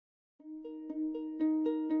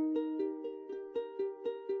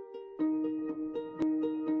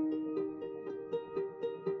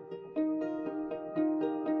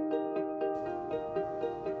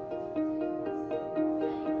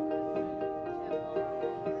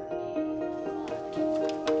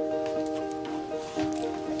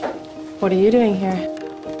What are you doing here?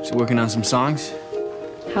 Just working on some songs.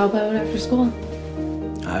 How about after school?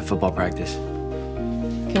 Football practice.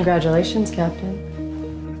 Congratulations,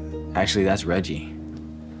 Captain. Actually, that's Reggie.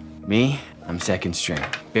 Me, I'm second string.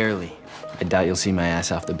 Barely. I doubt you'll see my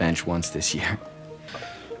ass off the bench once this year.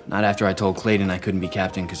 Not after I told Clayton I couldn't be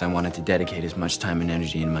captain because I wanted to dedicate as much time and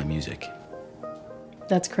energy into my music.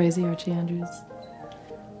 That's crazy, Archie Andrews.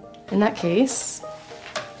 In that case,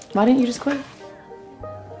 why didn't you just quit?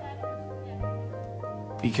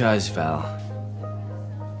 Because, Val,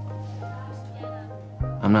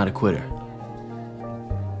 I'm not a quitter.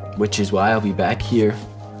 Which is why I'll be back here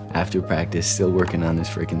after practice, still working on this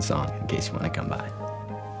freaking song, in case you want to come by.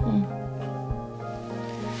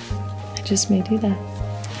 I just may do that.